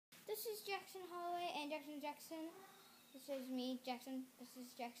this is Jackson Holloway and Jackson. This is me, Jackson. This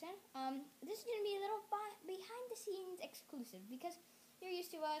is Jackson. This is gonna be a little behind the scenes exclusive because you're used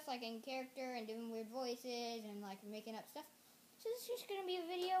to us like in character and doing weird voices and like making up stuff. So this is just gonna be a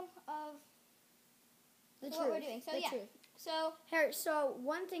video of what we're doing. So Truth. So Harry, so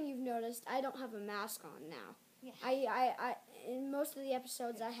one thing you've noticed, I don't have a mask on now. yeah. I in most of the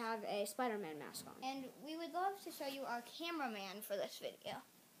episodes I have a Spider-Man mask on. And we would love to show you our cameraman for this video.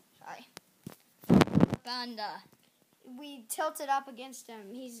 Sorry. Banda. We tilt it up against him.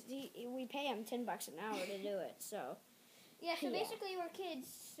 We pay him $10 an hour to do it. So Yeah, so basically we're kids,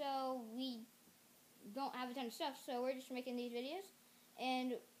 so we don't have a ton of stuff, so we're just making these videos,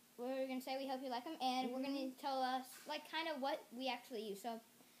 and we're going to say we hope you like them, and we're going to tell us, like, kind of what we actually use. So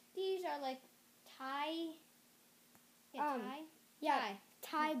these are, like, Thai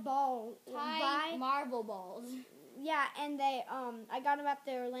marble balls. Yeah, and they I got them at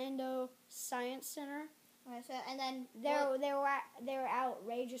the Orlando Science Center. Okay, so, and then They were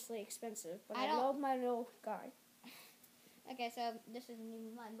outrageously expensive, but I love my little guy. Okay, so this isn't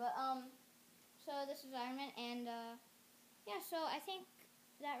even mine, but so this is Iron Man, and yeah, so I think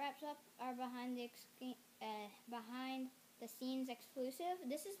that wraps up our behind the scenes exclusive.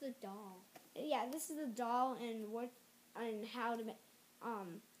 This is the doll. Yeah, this is the doll and how to make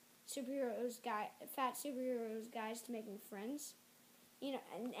fat superheroes guys to making friends. You know,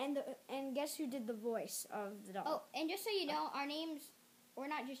 and guess who did the voice of the doll? Oh, and just so you know, our names, we're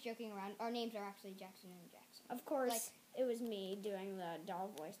not just joking around. Our names are actually Jackson and Jackson. Of course, it was me doing the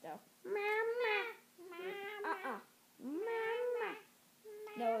doll voice, though. Mama.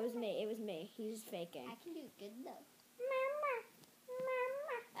 No, it was me. It was me. He's faking. I can do good, though.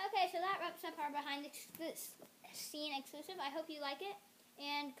 Okay, so that wraps up our behind the scene exclusive. I hope you like it.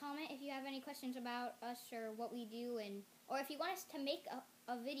 And comment if you have any questions about us or what we do, or if you want us to make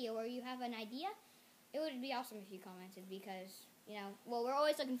a video or you have an idea, it would be awesome if you commented because, you know, well, we're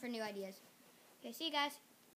always looking for new ideas. Okay, see you guys.